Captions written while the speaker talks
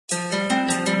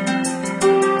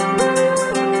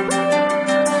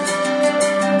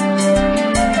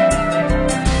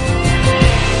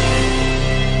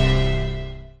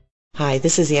Hi,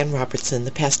 this is Ann Robertson,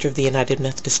 the pastor of the United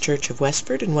Methodist Church of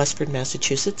Westford in Westford,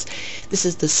 Massachusetts. This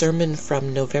is the sermon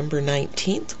from November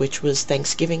 19th, which was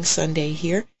Thanksgiving Sunday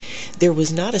here. There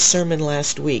was not a sermon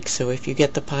last week, so if you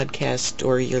get the podcast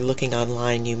or you're looking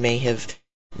online, you may have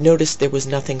noticed there was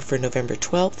nothing for November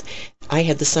 12th. I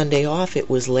had the Sunday off. It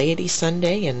was Laity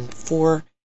Sunday, and 4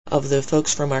 of the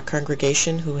folks from our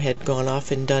congregation who had gone off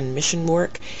and done mission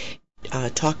work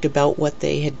talked about what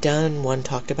they had done. One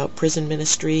talked about prison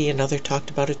ministry, another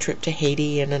talked about a trip to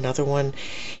Haiti, and another one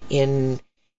in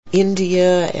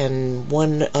India, and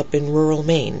one up in rural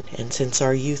Maine. And since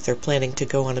our youth are planning to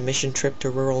go on a mission trip to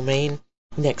rural Maine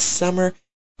next summer,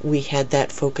 we had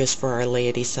that focus for our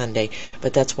Laity Sunday,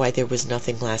 but that's why there was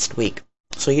nothing last week.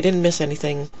 So you didn't miss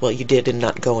anything. Well, you did in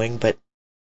not going, but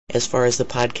as far as the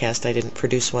podcast, I didn't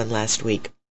produce one last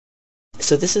week.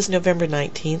 So this is November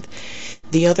 19th.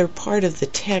 The other part of the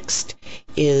text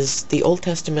is the Old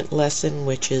Testament lesson,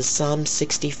 which is Psalm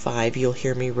 65. You'll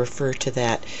hear me refer to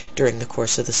that during the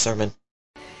course of the sermon.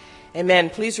 Amen.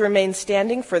 Please remain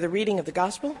standing for the reading of the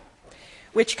Gospel,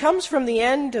 which comes from the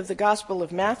end of the Gospel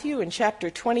of Matthew in chapter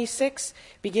 26,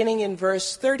 beginning in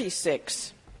verse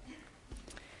 36.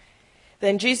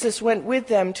 Then Jesus went with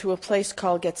them to a place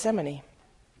called Gethsemane,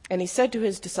 and he said to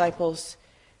his disciples,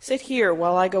 "Sit here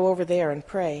while I go over there and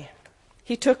pray."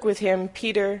 He took with him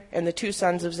Peter and the 2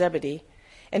 sons of Zebedee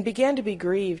and began to be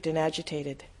grieved and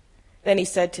agitated. Then he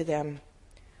said to them,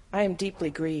 "I am deeply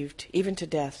grieved, even to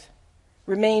death.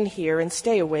 Remain here and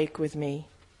stay awake with me."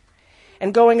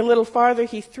 And going a little farther,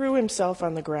 he threw himself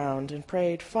on the ground and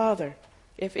prayed, "Father,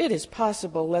 if it is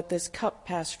possible, let this cup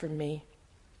pass from me.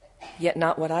 Yet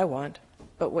not what I want,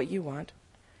 but what you want."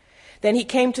 Then he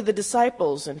came to the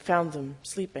disciples and found them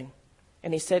sleeping.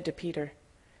 And he said to Peter,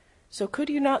 "So could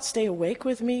you not stay awake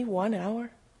with me 1 hour?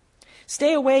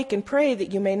 Stay awake and pray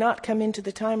that you may not come into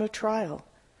the time of trial.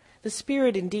 The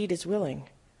spirit indeed is willing,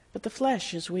 but the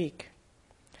flesh is weak."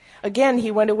 Again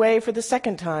he went away for the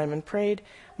 2nd time and prayed,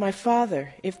 "My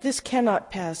Father, if this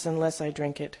cannot pass unless I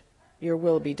drink it, your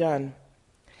will be done."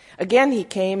 Again he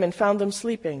came and found them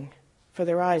sleeping, for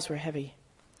their eyes were heavy.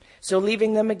 So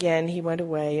leaving them again, he went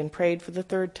away and prayed for the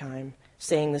 3rd time,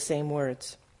 saying the same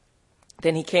words.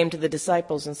 Then he came to the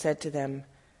disciples and said to them,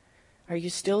 "Are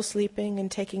you still sleeping and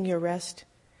taking your rest?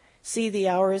 See, the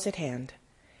hour is at hand,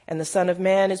 and the Son of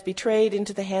Man is betrayed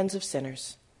into the hands of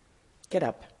sinners. Get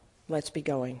up, let's be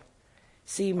going.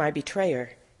 See, my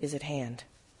betrayer is at hand."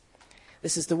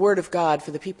 This is the word of God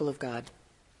for the people of God.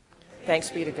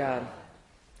 Thanks be to God.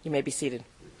 You may be seated.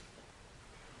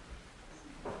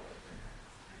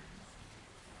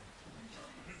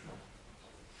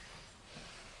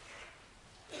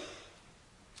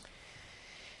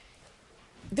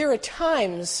 There are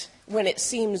times when it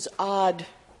seems odd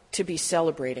to be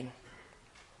celebrating.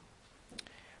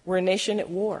 We're a nation at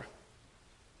war.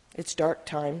 It's dark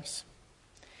times.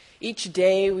 Each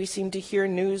day we seem to hear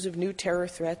news of new terror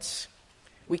threats.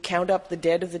 We count up the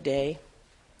dead of the day,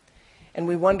 and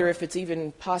we wonder if it's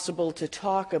even possible to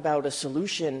talk about a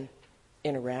solution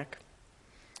in Iraq.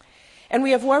 And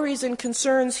we have worries and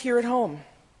concerns here at home,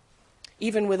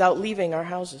 even without leaving our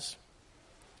houses.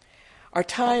 Our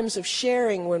times of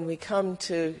sharing when we come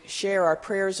to share our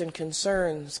prayers and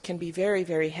concerns can be very,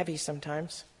 very heavy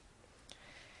sometimes.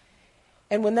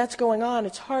 And when that's going on,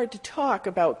 it's hard to talk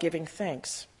about giving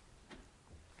thanks.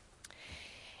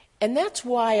 And that's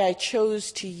why I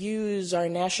chose to use our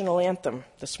national anthem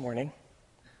this morning.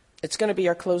 It's going to be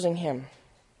our closing hymn.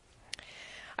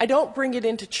 I don't bring it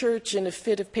into church in a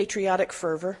fit of patriotic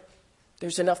fervor.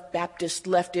 There's enough Baptist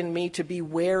left in me to be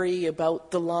wary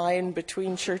about the line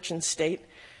between church and state.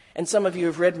 And some of you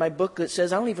have read my book that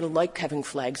says I don't even like having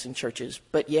flags in churches.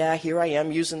 But yeah, here I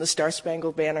am using the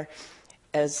Star-Spangled Banner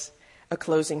as a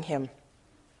closing hymn.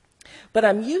 But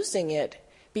I'm using it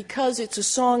because it's a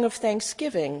song of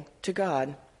thanksgiving to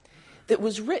God that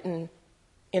was written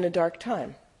in a dark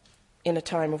time, in a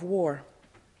time of war.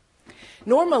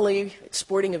 Normally, at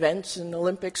sporting events and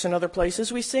Olympics and other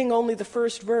places, we sing only the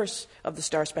first verse of the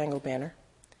Star-Spangled Banner.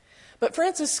 But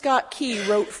Francis Scott Key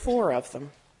wrote 4 of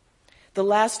them, the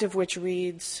last of which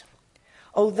reads,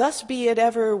 "Oh, thus be it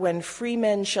ever when free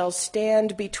men shall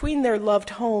stand between their loved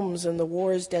homes and the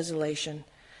war's desolation.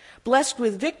 Blessed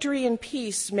with victory and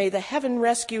peace, may the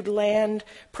heaven-rescued land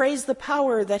praise the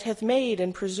power that hath made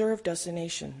and preserved us a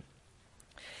nation.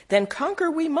 Then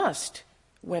conquer we must,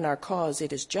 when our cause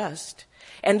it is just,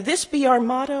 and this be our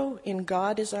motto, in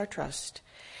God is our trust.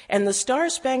 And the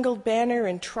Star-Spangled Banner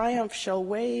in triumph shall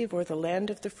wave o'er the land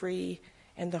of the free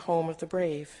and the home of the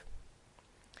brave."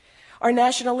 Our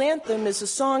national anthem is a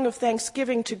song of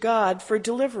thanksgiving to God for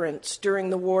deliverance during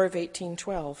the War of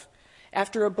 1812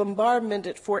 after a bombardment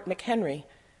at Fort McHenry,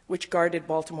 which guarded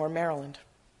Baltimore, Maryland.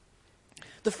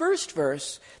 The first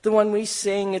verse, the one we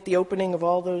sing at the opening of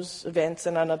all those events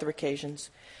and on other occasions,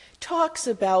 talks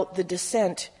about the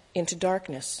descent into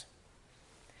darkness.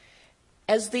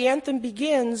 As the anthem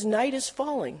begins, night is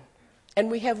falling, and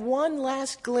we have one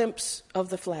last glimpse of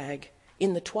the flag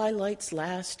in the twilight's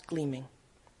last gleaming.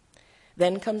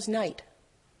 Then comes night,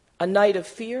 a night of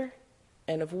fear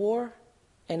and of war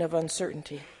and of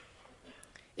uncertainty.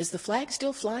 Is the flag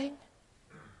still flying?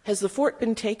 Has the fort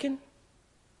been taken?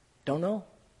 Don't know.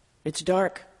 It's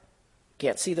dark.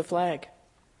 Can't see the flag.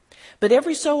 But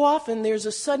every so often there's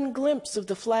a sudden glimpse of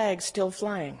the flag still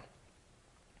flying.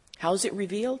 How's it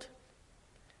revealed?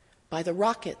 By the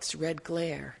rockets' red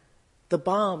glare, the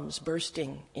bombs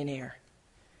bursting in air.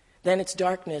 Then it's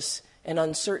darkness and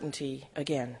uncertainty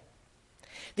again.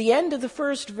 The end of the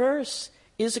first verse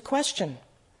is a question.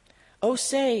 Oh,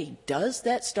 say, does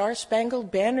that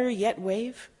star-spangled banner yet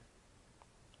wave?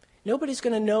 Nobody's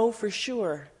going to know for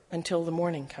sure until the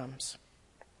morning comes.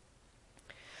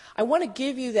 I want to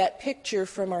give you that picture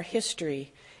from our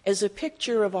history as a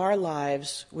picture of our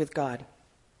lives with God.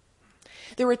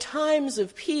 There are times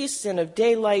of peace and of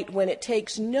daylight when it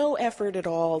takes no effort at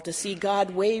all to see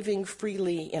God waving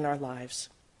freely in our lives.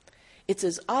 It's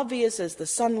as obvious as the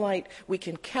sunlight. We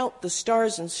can count the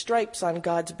stars and stripes on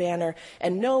God's banner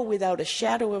and know without a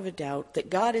shadow of a doubt that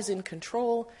God is in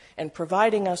control and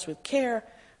providing us with care,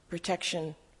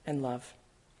 protection, and love.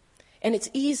 And it's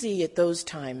easy at those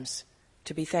times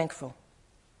to be thankful.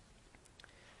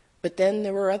 But then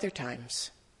there were other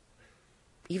times,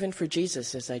 even for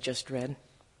Jesus, as I just read.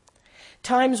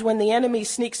 Times when the enemy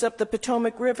sneaks up the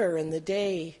Potomac River and the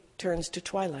day turns to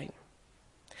twilight.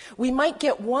 We might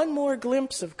get one more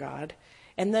glimpse of God,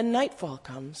 and then nightfall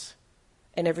comes,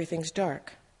 and everything's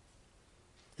dark.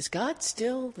 Is God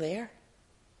still there?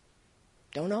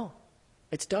 Don't know.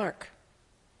 It's dark.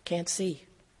 Can't see.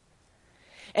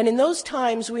 And in those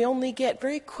times, we only get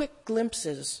very quick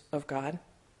glimpses of God.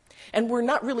 And we're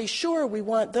not really sure we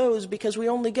want those because we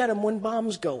only get them when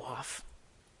bombs go off.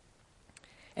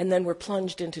 And then we're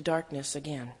plunged into darkness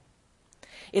again.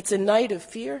 It's a night of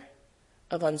fear,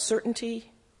 of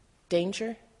uncertainty,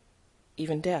 danger,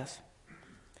 even death.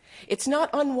 It's not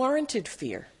unwarranted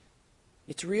fear.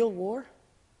 It's real war,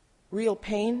 real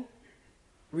pain,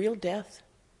 real death.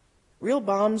 Real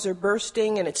bombs are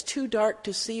bursting, and it's too dark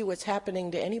to see what's happening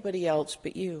to anybody else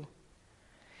but you.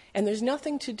 And there's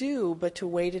nothing to do but to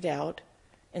wait it out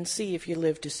and see if you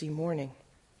live to see morning.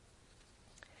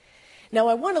 Now,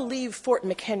 I want to leave Fort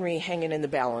McHenry hanging in the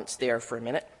balance there for a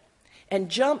minute and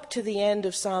jump to the end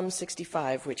of Psalm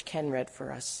 65, which Ken read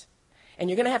for us. And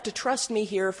you're going to have to trust me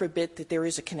here for a bit that there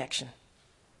is a connection.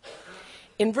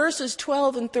 In verses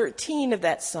 12 and 13 of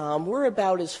that psalm, we're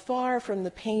about as far from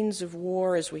the pains of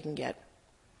war as we can get.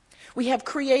 We have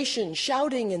creation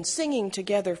shouting and singing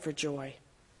together for joy.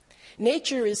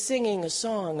 Nature is singing a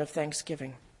song of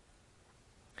thanksgiving.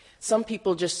 Some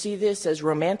people just see this as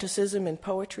romanticism in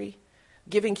poetry,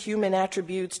 giving human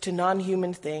attributes to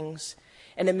non-human things,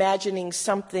 and imagining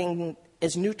something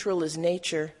as neutral as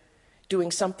nature doing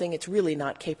something it's really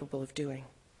not capable of doing.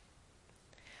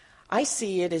 I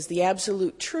see it as the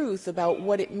absolute truth about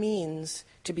what it means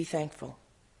to be thankful.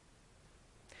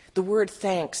 The word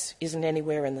thanks isn't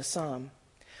anywhere in the psalm,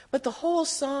 but the whole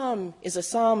psalm is a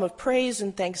psalm of praise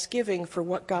and thanksgiving for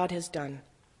what God has done.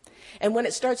 And when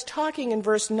it starts talking in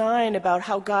verse 9 about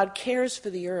how God cares for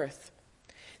the earth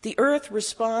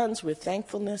responds with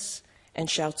thankfulness and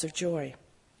shouts of joy.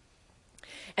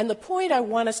 And the point I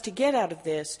want us to get out of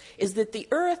this is that the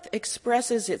earth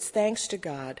expresses its thanks to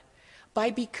God by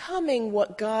becoming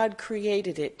what God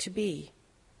created it to be.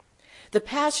 The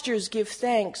pastures give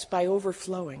thanks by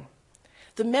overflowing.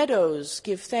 The meadows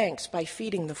give thanks by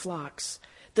feeding the flocks.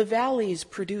 The valleys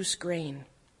produce grain.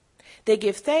 They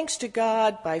give thanks to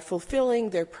God by fulfilling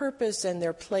their purpose and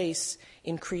their place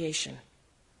in creation.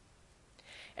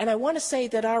 And I want to say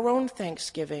that our own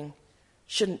thanksgiving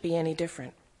shouldn't be any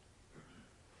different.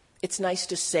 It's nice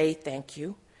to say thank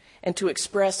you and to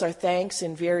express our thanks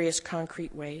in various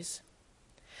concrete ways.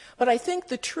 But I think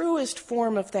the truest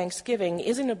form of thanksgiving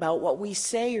isn't about what we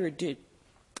say or do,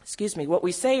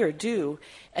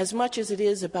 as much as it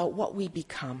is about what we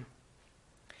become.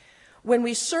 When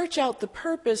we search out the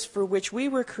purpose for which we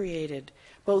were created,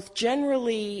 both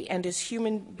generally and as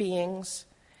human beings,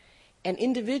 and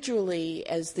individually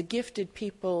as the gifted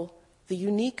people, the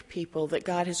unique people that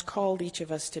God has called each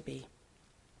of us to be,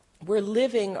 we're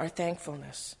living our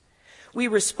thankfulness. We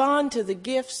respond to the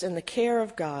gifts and the care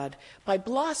of God by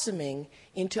blossoming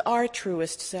into our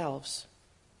truest selves.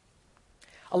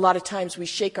 A lot of times we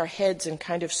shake our heads and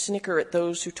kind of snicker at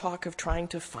those who talk of trying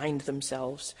to find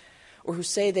themselves, or who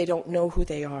say they don't know who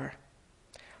they are.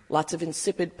 Lots of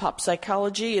insipid pop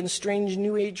psychology and strange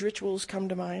New Age rituals come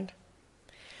to mind.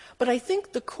 But I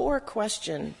think the core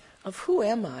question of who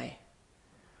am I,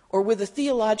 or with a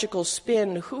theological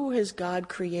spin, who has God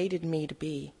created me to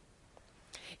be,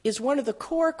 is one of the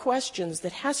core questions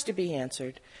that has to be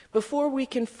answered before we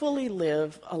can fully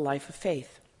live a life of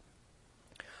faith.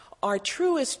 Our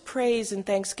truest praise and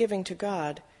thanksgiving to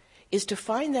God is to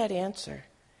find that answer,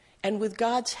 and with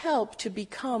God's help to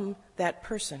become that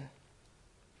person.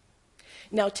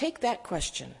 Now take that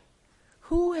question,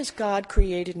 who has God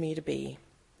created me to be?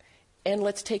 And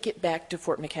let's take it back to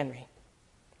Fort McHenry.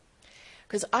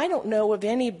 Because I don't know of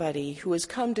anybody who has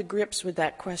come to grips with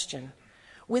that question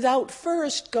without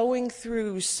first going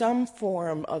through some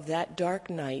form of that dark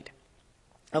night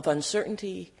of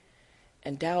uncertainty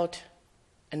and doubt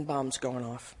and bombs going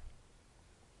off.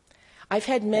 I've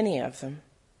had many of them,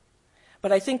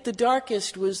 but I think the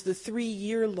darkest was the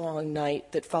 3-year-long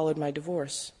night that followed my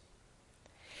divorce.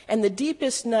 And the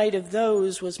deepest night of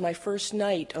those was my first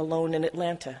night alone in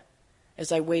Atlanta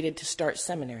as I waited to start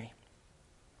seminary.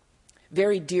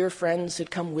 Very dear friends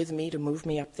had come with me to move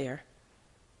me up there,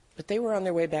 but they were on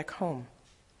their way back home.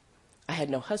 I had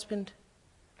no husband,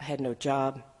 I had no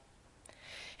job,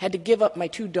 had to give up my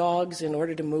 2 dogs in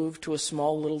order to move to a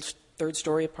small little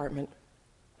 3rd-story apartment.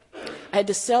 I had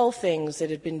to sell things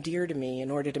that had been dear to me in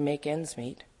order to make ends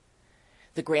meet.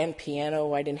 The grand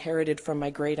piano I'd inherited from my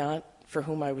great-aunt, for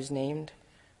whom I was named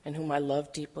and whom I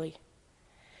loved deeply.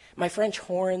 My French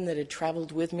horn that had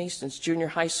traveled with me since junior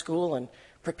high school and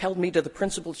propelled me to the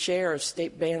principal chair of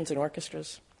state bands and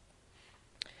orchestras.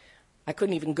 I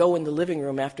couldn't even go in the living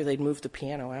room after they'd moved the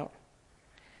piano out.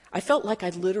 I felt like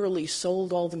I'd literally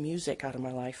sold all the music out of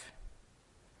my life.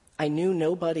 I knew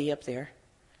nobody up there.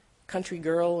 Country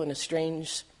girl in a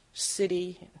strange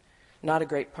city, not a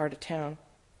great part of town.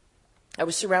 I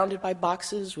was surrounded by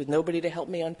boxes with nobody to help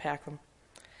me unpack them,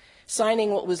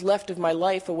 signing what was left of my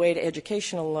life away to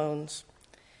educational loans.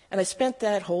 And I spent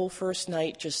that whole first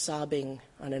night just sobbing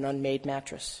on an unmade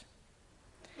mattress.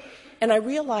 And I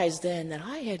realized then that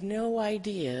I had no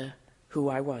idea who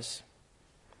I was.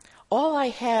 All I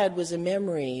had was a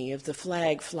memory of the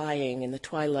flag flying in the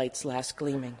twilight's last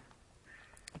gleaming,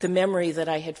 the memory that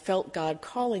I had felt God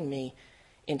calling me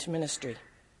into ministry.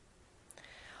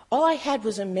 All I had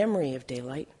was a memory of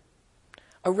daylight,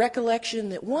 a recollection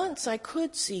that once I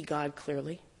could see God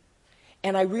clearly,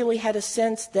 and I really had a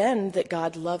sense then that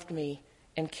God loved me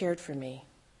and cared for me.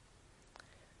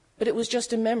 But it was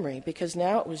just a memory, because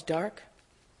now it was dark,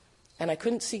 and I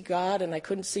couldn't see God, and I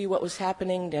couldn't see what was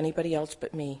happening to anybody else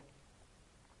but me.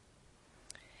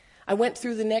 I went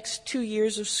through the next 2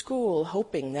 years of school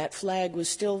hoping that flag was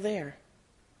still there,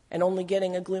 and only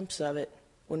getting a glimpse of it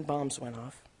when bombs went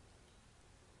off.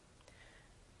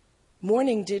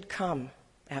 Morning did come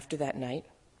after that night,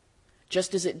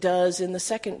 just as it does in the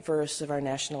second verse of our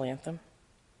national anthem.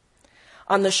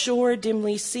 On the shore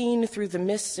dimly seen through the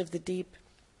mists of the deep,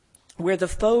 where the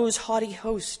foe's haughty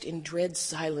host in dread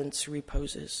silence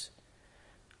reposes.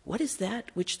 What is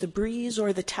that which the breeze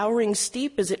o'er the towering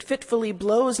steep, as it fitfully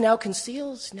blows, now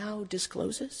conceals, now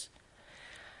discloses?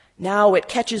 Now it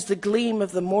catches the gleam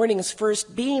of the morning's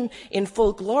first beam, in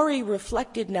full glory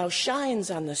reflected, now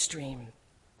shines on the stream.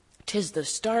 'Tis the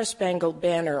star-spangled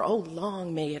banner, oh,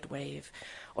 long may it wave,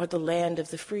 o'er the land of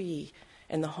the free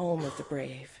and the home of the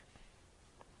brave.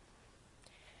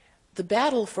 The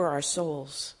battle for our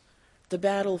souls, the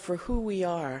battle for who we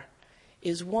are,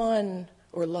 is won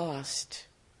or lost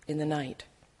in the night.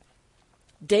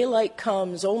 Daylight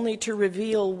comes only to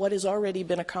reveal what has already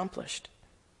been accomplished.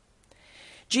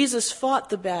 Jesus fought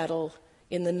the battle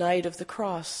in the night of the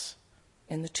cross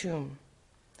and the tomb.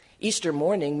 Easter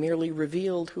morning merely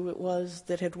revealed who it was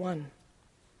that had won.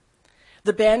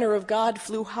 The banner of God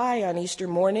flew high on Easter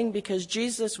morning because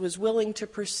Jesus was willing to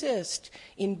persist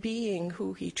in being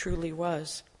who he truly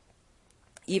was,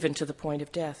 even to the point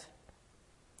of death.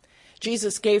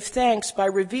 Jesus gave thanks by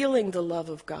revealing the love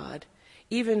of God,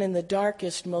 even in the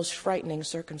darkest, most frightening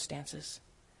circumstances.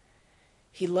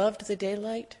 He loved the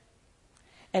daylight,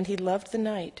 and he loved the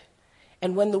night.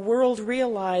 And when the world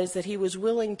realized that he was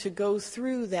willing to go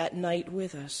through that night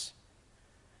with us,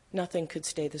 nothing could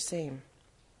stay the same.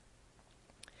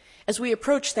 As we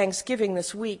approach Thanksgiving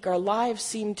this week, our lives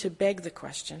seem to beg the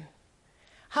question,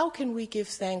 how can we give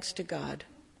thanks to God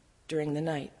during the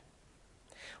night?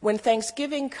 When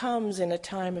Thanksgiving comes in a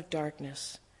time of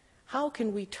darkness, how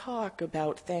can we talk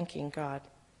about thanking God?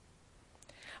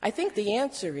 I think the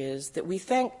answer is that we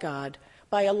thank God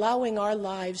by allowing our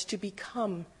lives to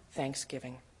become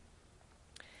thanksgiving.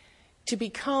 To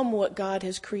become what God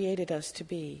has created us to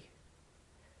be.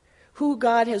 Who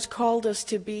God has called us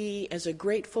to be as a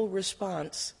grateful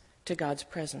response to God's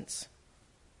presence.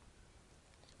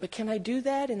 But can I do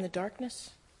that in the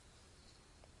darkness?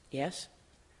 Yes.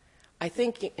 I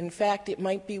think, in fact, it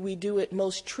might be we do it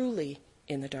most truly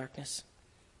in the darkness.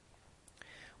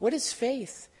 What is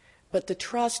faith but the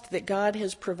trust that God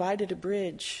has provided a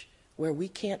bridge where we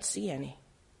can't see any?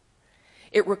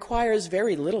 It requires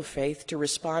very little faith to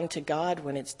respond to God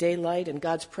when it's daylight and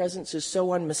God's presence is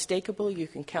so unmistakable you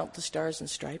can count the stars and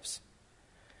stripes.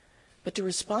 But to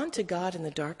respond to God in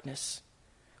the darkness,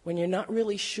 when you're not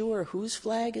really sure whose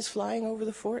flag is flying over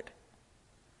the fort,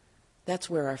 that's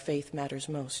where our faith matters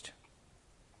most.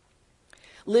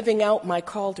 Living out my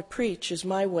call to preach is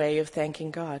my way of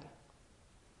thanking God.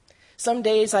 Some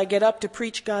days I get up to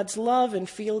preach God's love and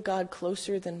feel God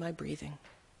closer than my breathing.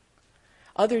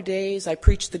 Other days I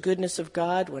preach the goodness of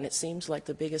God when it seems like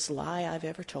the biggest lie I've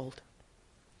ever told.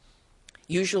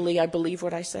 Usually I believe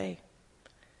what I say,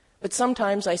 but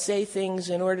sometimes I say things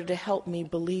in order to help me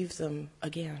believe them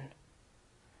again.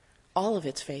 All of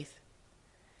it's faith.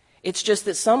 It's just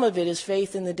that some of it is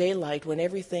faith in the daylight when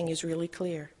everything is really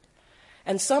clear,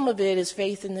 and some of it is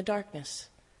faith in the darkness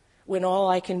when all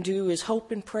I can do is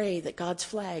hope and pray that God's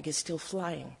flag is still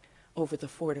flying over the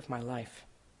fort of my life.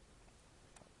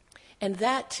 And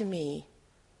that, to me,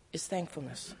 is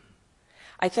thankfulness.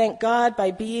 I thank God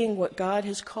by being what God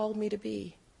has called me to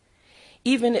be,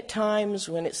 even at times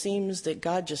when it seems that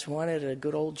God just wanted a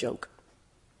good old joke.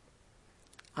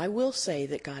 I will say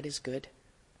that God is good.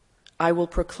 I will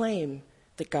proclaim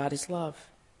that God is love.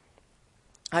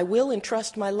 I will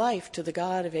entrust my life to the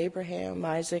God of Abraham,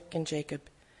 Isaac, and Jacob,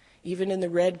 even in the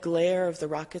red glare of the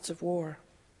rockets of war.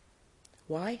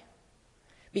 Why?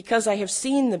 Because I have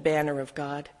seen the banner of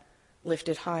God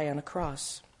lifted high on a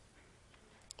cross.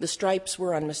 The stripes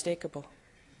were unmistakable.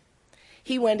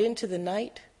 He went into the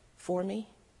night for me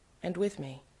and with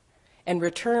me, and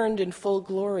returned in full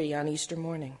glory on Easter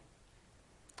morning.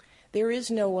 There is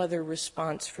no other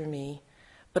response for me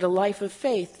but a life of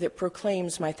faith that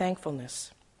proclaims my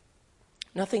thankfulness.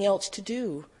 Nothing else to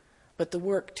do but the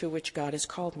work to which God has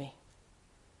called me.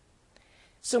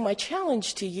 So my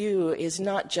challenge to you is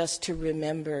not just to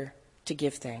remember to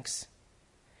give thanks.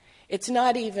 It's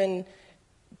not even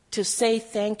to say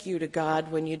thank you to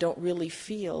God when you don't really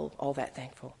feel all that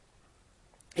thankful.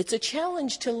 It's a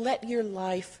challenge to let your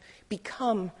life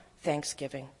become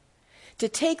thanksgiving, to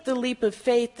take the leap of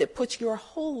faith that puts your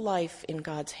whole life in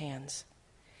God's hands,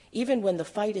 even when the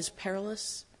fight is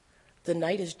perilous, the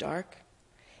night is dark,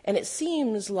 and it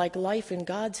seems like life in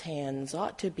God's hands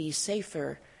ought to be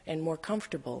safer and more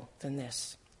comfortable than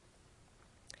this.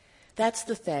 That's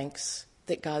the thanks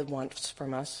that God wants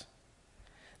from us.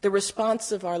 The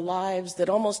response of our lives that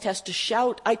almost has to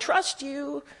shout, "I trust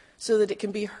you," so that it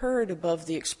can be heard above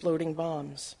the exploding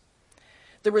bombs.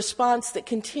 The response that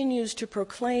continues to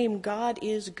proclaim God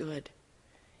is good,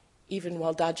 even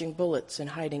while dodging bullets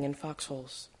and hiding in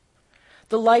foxholes.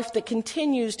 The life that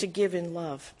continues to give in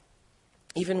love,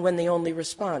 even when the only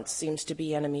response seems to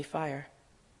be enemy fire.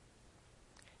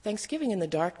 Thanksgiving in the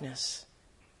darkness,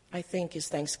 I think, is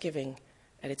thanksgiving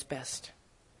at its best.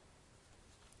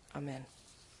 Amen.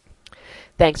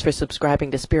 Thanks for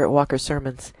subscribing to Spirit Walker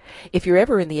Sermons. If you're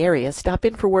ever in the area, stop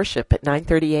in for worship at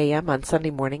 9:30 a.m. on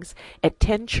Sunday mornings at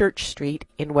 10 Church Street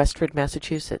in Westford,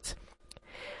 Massachusetts.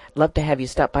 I'd love to have you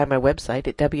stop by my website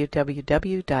at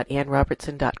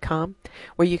www.annrobertson.com,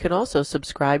 where you can also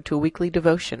subscribe to a weekly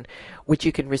devotion, which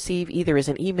you can receive either as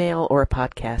an email or a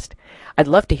podcast. I'd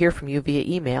love to hear from you via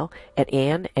email at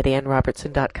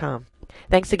ann@annrobertson.com.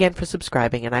 Thanks again for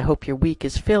subscribing, and I hope your week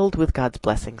is filled with God's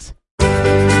blessings.